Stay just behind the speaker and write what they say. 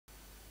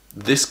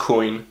This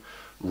coin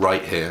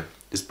right here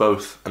is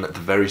both, and at the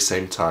very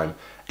same time,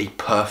 a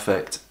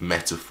perfect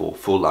metaphor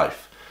for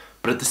life.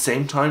 But at the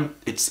same time,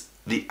 it's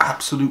the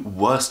absolute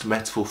worst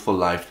metaphor for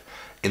life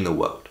in the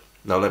world.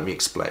 Now let me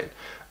explain.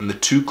 And the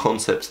two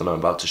concepts that I'm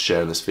about to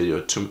share in this video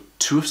are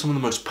two of some of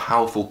the most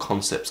powerful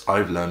concepts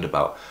I've learned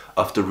about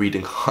after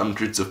reading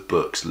hundreds of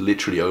books,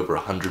 literally over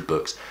 100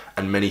 books,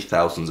 and many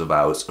thousands of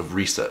hours of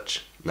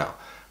research. Now,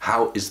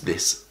 how is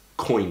this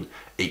coin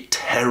a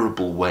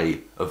terrible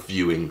way of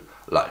viewing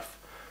life?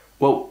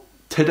 Well,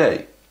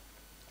 today,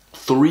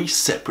 3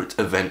 separate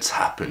events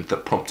happened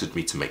that prompted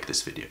me to make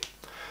this video.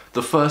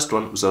 The first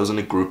one was I was in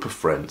a group of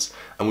friends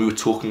and we were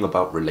talking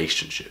about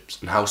relationships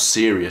and how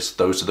serious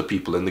those of the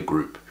people in the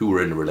group who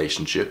were in a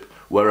relationship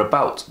were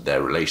about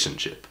their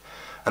relationship.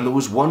 And there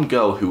was one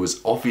girl who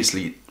was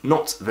obviously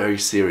not very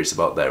serious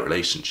about their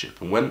relationship,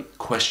 and when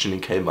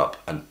questioning came up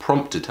and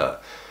prompted her,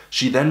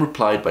 she then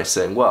replied by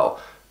saying, well,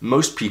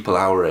 most people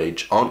our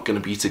age aren't going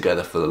to be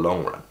together for the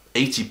long run.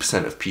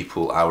 80% of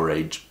people our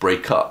age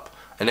break up.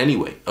 And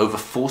anyway, over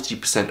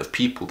 40% of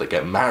people that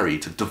get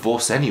married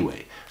divorce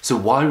anyway. So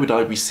why would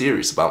I be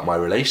serious about my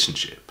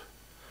relationship?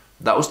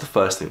 That was the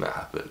first thing that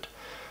happened.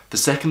 The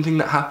second thing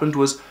that happened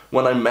was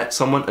when I met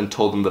someone and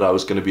told them that I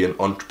was going to be an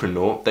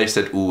entrepreneur, they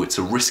said, ooh, it's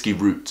a risky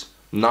route.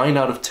 9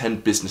 out of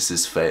 10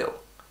 businesses fail.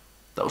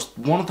 That was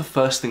one of the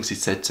first things he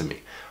said to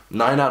me.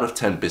 9 out of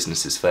 10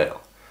 businesses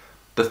fail.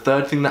 The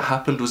third thing that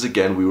happened was,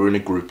 again, we were in a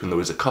group and there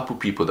was a couple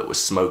people that were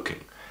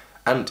smoking.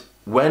 And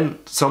when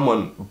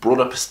someone brought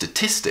up a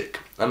statistic,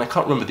 and I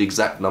can't remember the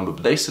exact number,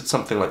 but they said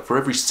something like, for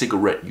every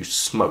cigarette you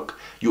smoke,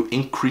 you're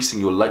increasing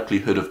your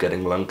likelihood of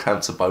getting lung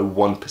cancer by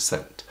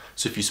 1%.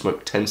 So if you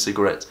smoke 10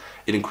 cigarettes,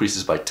 it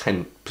increases by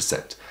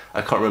 10%.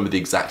 I can't remember the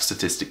exact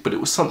statistic, but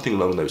it was something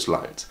along those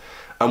lines.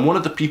 And one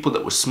of the people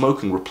that was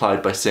smoking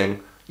replied by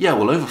saying, yeah,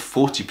 well, over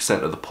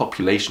 40% of the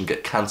population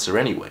get cancer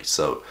anyway,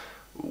 so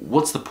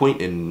what's the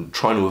point in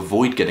trying to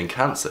avoid getting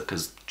cancer?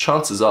 Because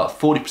chances are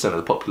 40% of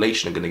the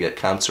population are going to get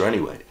cancer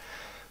anyway.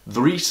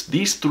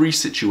 These 3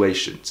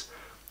 situations,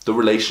 the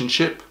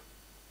relationship,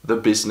 the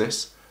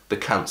business, the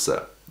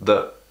cancer,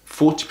 the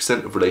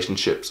 40% of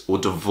relationships or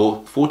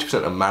divorce,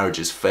 40% of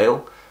marriages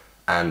fail,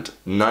 and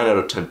 9 out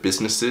of 10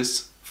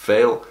 businesses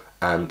fail,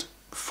 and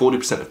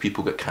 40% of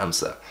people get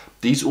cancer.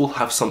 These all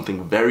have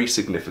something very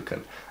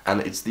significant,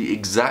 and it's the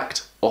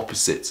exact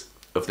opposite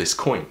of this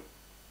coin.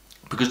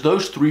 Because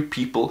those 3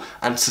 people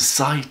and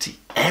society,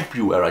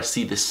 everywhere I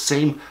see this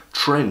same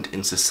trend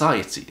in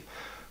society,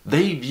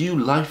 they view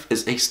life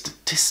as a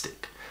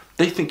statistic.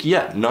 They think,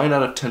 yeah, 9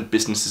 out of 10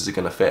 businesses are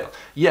going to fail.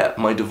 Yeah,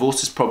 my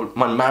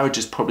marriage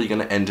is probably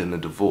going to end in a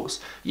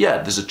divorce. Yeah,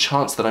 there's a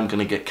chance that I'm going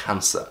to get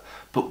cancer.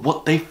 But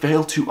what they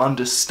fail to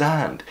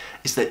understand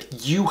is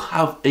that you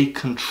have a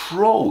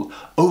control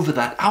over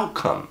that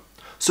outcome.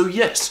 So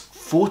yes,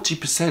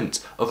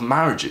 40% of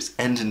marriages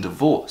end in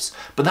divorce,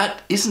 but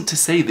that isn't to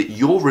say that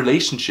your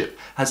relationship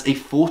has a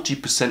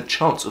 40%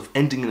 chance of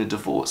ending in a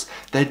divorce.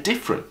 They're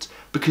different,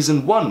 because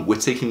in one, we're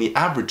taking the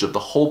average of the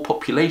whole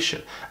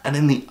population, and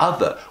in the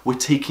other, we're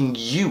taking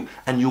you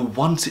and your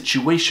one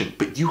situation,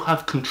 but you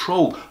have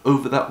control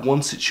over that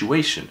one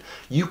situation.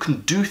 You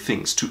can do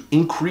things to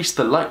increase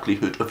the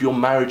likelihood of your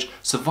marriage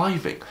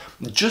surviving,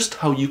 just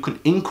how you can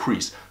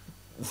increase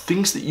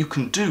things that you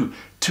can do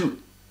to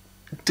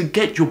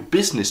get your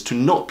business to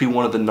not be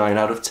one of the 9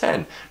 out of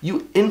 10.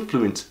 You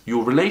influence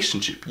your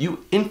relationship,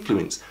 you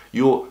influence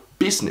your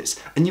business,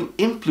 and you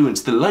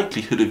influence the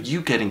likelihood of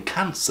you getting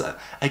cancer.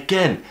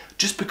 Again,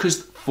 just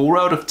because 4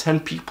 out of 10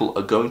 people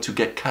are going to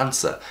get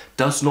cancer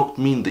does not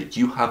mean that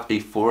you have a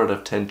 4 out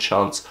of 10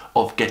 chance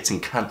of getting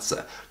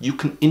cancer. You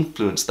can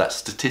influence that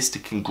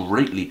statistic and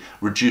greatly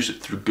reduce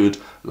it through good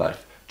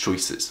life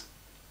choices.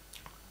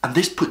 And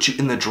this puts you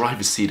in the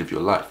driver's seat of your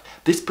life.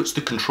 This puts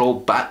the control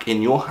back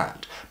in your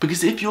hand.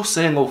 Because if you're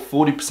saying, oh,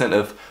 40%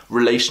 of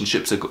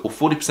relationships or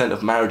 40%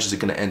 of marriages are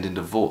going to end in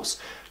divorce,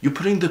 you're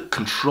putting the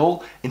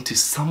control into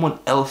someone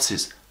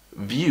else's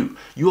view.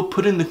 You're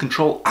putting the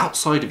control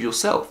outside of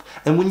yourself.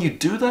 And when you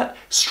do that,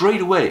 straight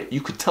away,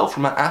 you could tell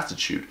from her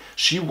attitude,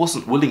 she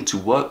wasn't willing to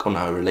work on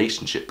her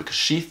relationship because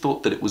she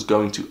thought that it was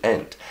going to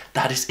end.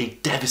 That is a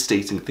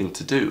devastating thing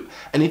to do.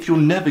 And if you're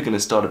never going to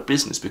start a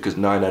business because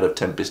 9 out of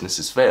 10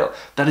 businesses fail,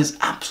 that is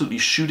absolutely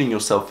shooting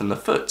yourself in the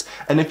foot.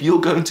 And if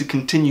you're going to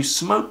continue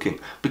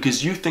smoking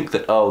because you think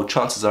that, oh,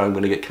 chances are I'm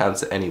going to get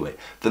cancer anyway,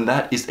 then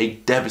that is a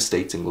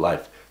devastating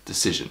life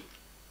decision.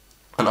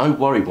 And I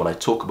worry when I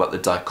talk about the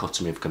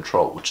dichotomy of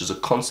control, which is a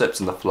concept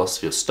in the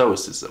philosophy of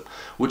Stoicism,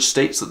 which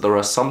states that there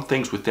are some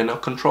things within our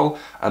control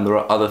and there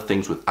are other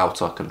things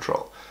without our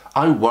control.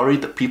 I worry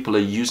that people are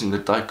using the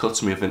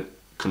dichotomy of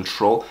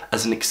control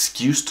as an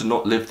excuse to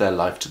not live their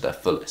life to their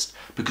fullest.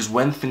 Because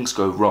when things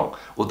go wrong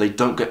or they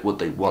don't get what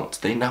they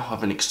want, they now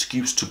have an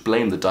excuse to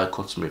blame the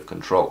dichotomy of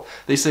control.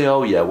 They say,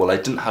 oh yeah, well, I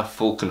didn't have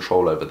full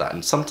control over that,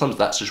 and sometimes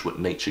that's just what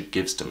nature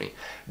gives to me.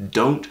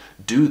 Don't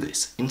do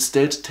this.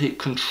 Instead, take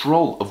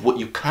control of what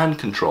you can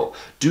control.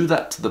 Do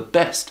that to the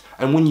best,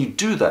 and when you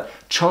do that,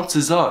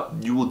 chances are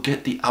you will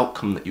get the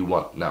outcome that you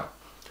want. Now,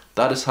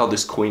 That is how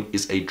this coin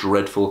is a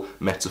dreadful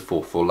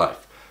metaphor for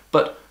life.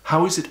 But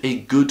how is it a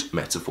good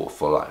metaphor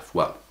for life?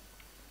 Well,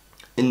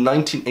 in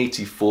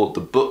 1984,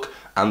 the book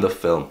and the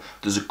film,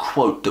 there's a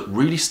quote that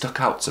really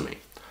stuck out to me.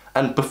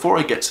 And before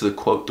I get to the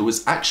quote, there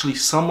was actually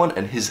someone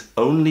and his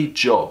only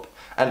job.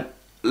 And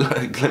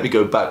let me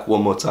go back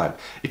one more time.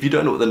 If you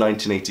don't know what the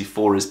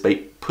 1984 is,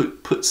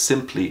 put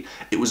simply,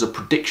 it was a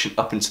prediction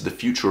up into the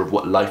future of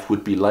what life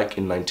would be like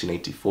in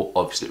 1984.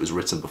 Obviously, it was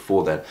written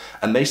before then.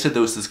 And they said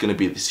there was going to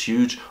be this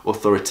huge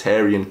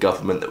authoritarian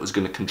government that was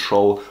going to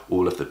control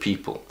all of the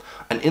people.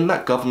 And in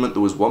that government,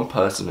 there was one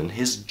person, and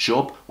his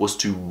job was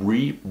to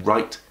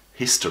rewrite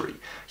history.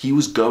 He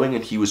was going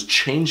and he was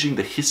changing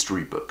the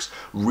history books,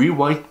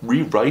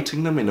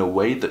 rewriting them in a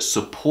way that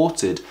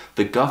supported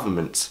the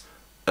government's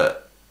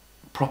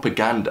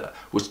propaganda,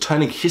 was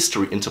turning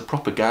history into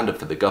propaganda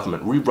for the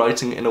government,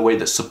 rewriting it in a way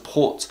that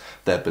supports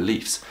their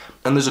beliefs.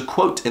 And there's a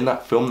quote in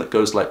that film that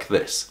goes like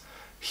this: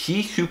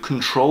 "He who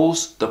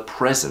controls the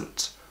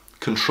present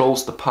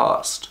controls the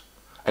past,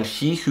 and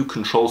he who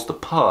controls the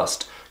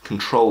past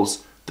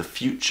controls the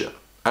future."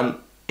 And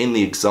in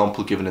the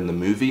example given in the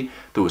movie,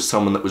 there was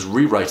someone that was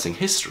rewriting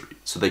history.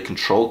 So they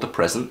controlled the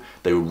present,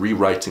 they were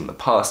rewriting the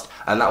past,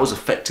 and that was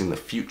affecting the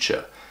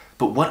future.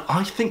 But what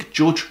I think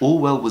George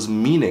Orwell was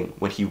meaning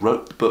when he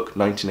wrote the book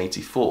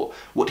 1984,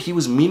 what he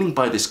was meaning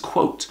by this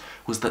quote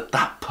was that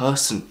that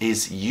person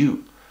is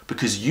you,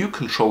 because you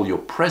control your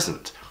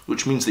present,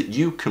 which means that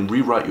you can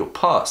rewrite your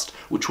past,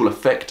 which will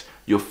affect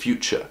your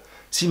future.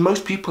 See,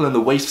 most people in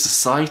the way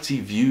society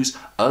views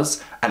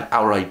us and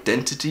our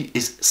identity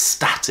is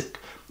static.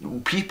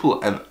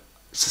 People and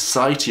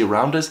society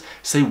around us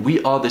say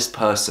we are this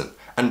person.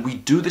 And we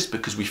do this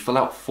because we fill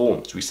out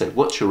forms. We say,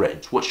 what's your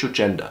age? What's your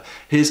gender?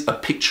 Here's a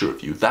picture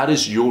of you. That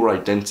is your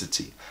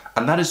identity.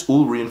 And that is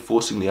all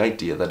reinforcing the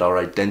idea that our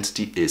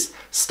identity is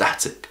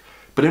static.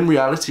 But in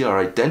reality, our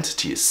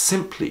identity is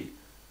simply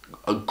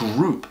a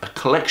group, a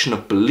collection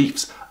of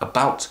beliefs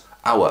about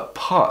our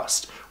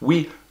past.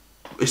 We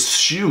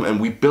assume and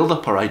we build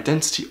up our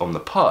identity on the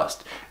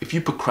past. If you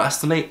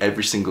procrastinate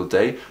every single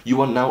day, you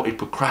are now a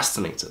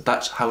procrastinator.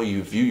 That's how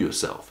you view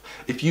yourself.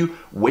 If you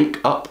wake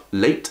up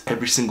late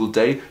every single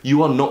day,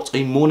 you are not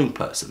a morning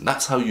person.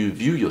 That's how you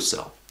view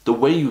yourself. The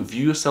way you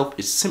view yourself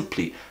is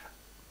simply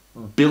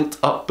built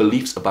up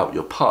beliefs about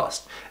your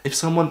past. If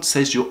someone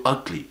says you're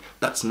ugly,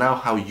 that's now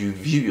how you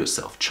view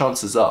yourself.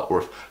 Chances are,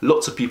 or if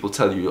lots of people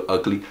tell you you're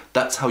ugly,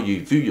 that's how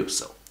you view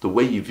yourself. The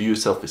way you view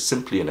yourself is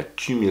simply an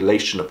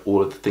accumulation of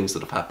all of the things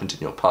that have happened in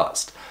your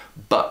past.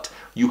 But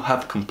you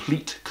have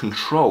complete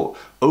control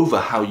over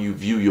how you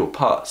view your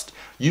past.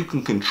 You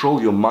can control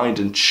your mind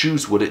and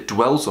choose what it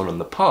dwells on in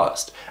the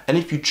past. And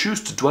if you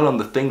choose to dwell on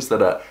the things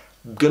that are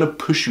going to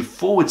push you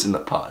forwards in the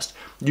past,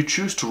 you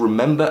choose to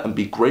remember and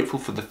be grateful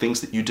for the things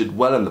that you did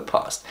well in the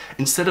past,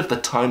 instead of the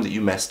time that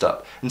you messed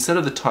up, instead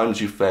of the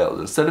times you failed,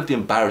 instead of the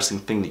embarrassing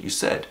thing that you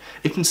said.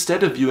 If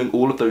instead of viewing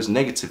all of those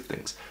negative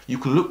things, you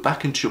can look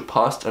back into your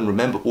past and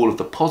remember all of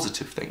the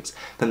positive things,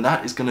 then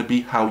that is going to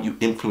be how you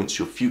influence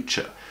your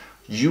future.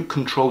 You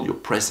control your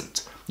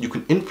present. You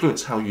can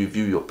influence how you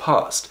view your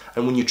past,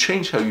 and when you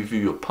change how you view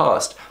your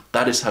past,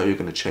 that is how you're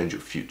going to change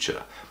your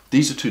future.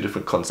 These are two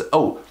different concepts.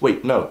 Oh,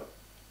 wait, no.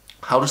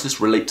 How does this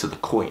relate to the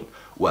coin?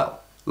 Well,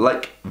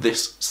 like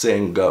this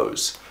saying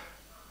goes,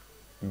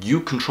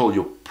 you control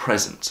your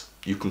present,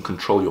 you can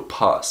control your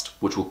past,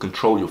 which will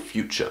control your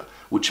future,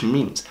 which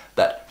means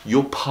that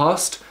your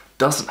past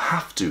doesn't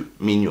have to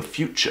mean your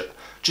future.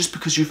 Just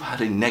because you've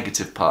had a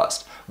negative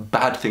past,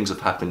 bad things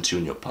have happened to you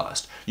in your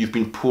past, you've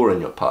been poor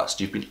in your past,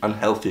 you've been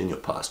unhealthy in your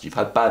past, you've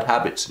had bad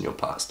habits in your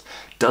past,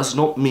 does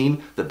not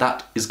mean that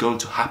that is going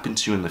to happen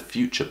to you in the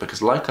future,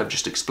 because like I've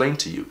just explained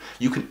to you,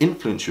 you can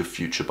influence your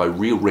future by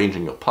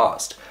rearranging your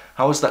past.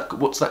 How is that?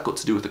 What's that got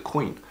to do with a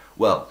coin?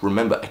 Well,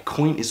 remember, a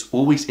coin is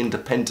always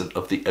independent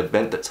of the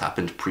event that's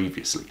happened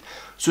previously.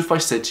 So if I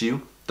said to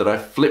you that I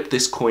flipped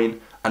this coin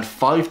and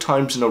 5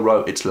 times in a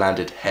row it's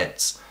landed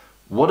heads,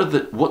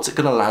 what's it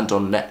going to land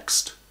on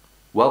next?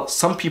 Well,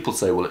 some people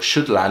say, well, it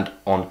should land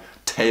on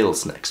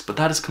tails next, but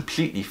that is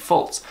completely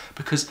false,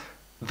 because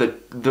the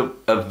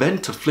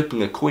event of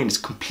flipping a coin is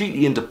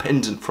completely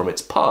independent from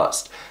its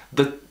past.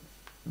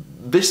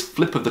 This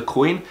flip of the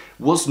coin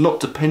was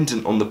not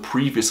dependent on the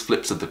previous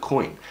flips of the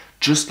coin.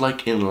 Just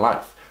like in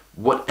life,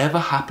 whatever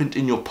happened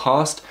in your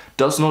past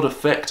does not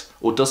affect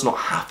or does not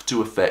have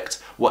to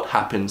affect what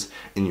happens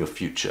in your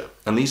future.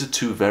 And these are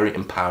two very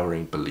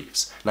empowering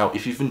beliefs. Now,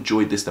 if you've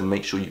enjoyed this, then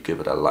make sure you give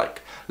it a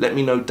like. Let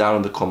me know down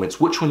in the comments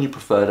which one you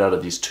preferred out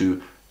of these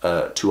two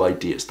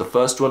ideas, the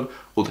first one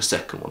or the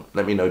second one.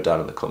 Let me know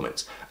down in the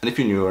comments. And if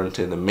you're new around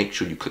here, then make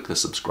sure you click the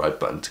subscribe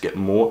button to get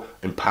more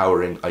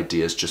empowering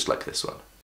ideas just like this one.